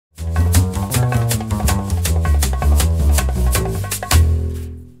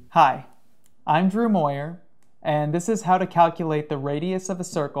Hi, I'm Drew Moyer, and this is how to calculate the radius of a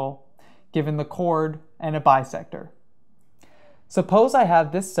circle given the chord and a bisector. Suppose I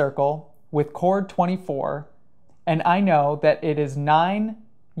have this circle with chord 24, and I know that it is 9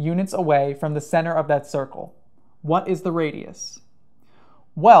 units away from the center of that circle. What is the radius?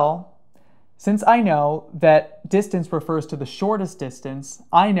 Well, since I know that distance refers to the shortest distance,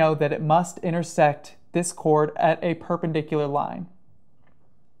 I know that it must intersect this chord at a perpendicular line.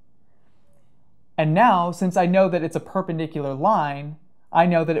 And now, since I know that it's a perpendicular line, I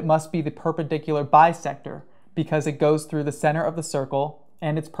know that it must be the perpendicular bisector because it goes through the center of the circle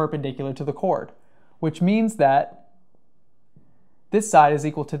and it's perpendicular to the chord, which means that this side is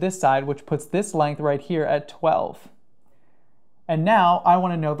equal to this side, which puts this length right here at 12. And now I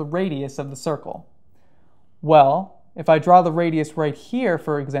want to know the radius of the circle. Well, if I draw the radius right here,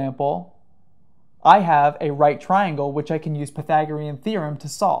 for example, I have a right triangle which I can use Pythagorean theorem to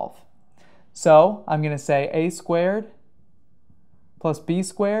solve. So I'm going to say a squared plus b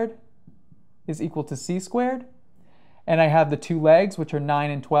squared is equal to c squared. And I have the two legs, which are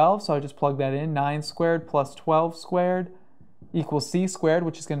 9 and 12, so I just plug that in. 9 squared plus 12 squared equals c squared,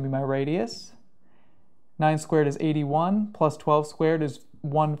 which is going to be my radius. 9 squared is 81, plus 12 squared is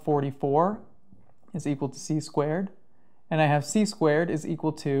 144, is equal to c squared. And I have c squared is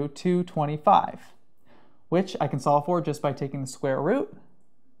equal to 225, which I can solve for just by taking the square root.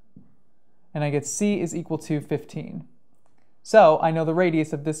 And I get c is equal to 15. So I know the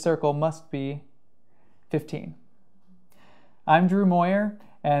radius of this circle must be 15. I'm Drew Moyer,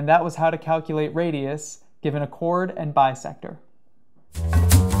 and that was how to calculate radius given a chord and bisector.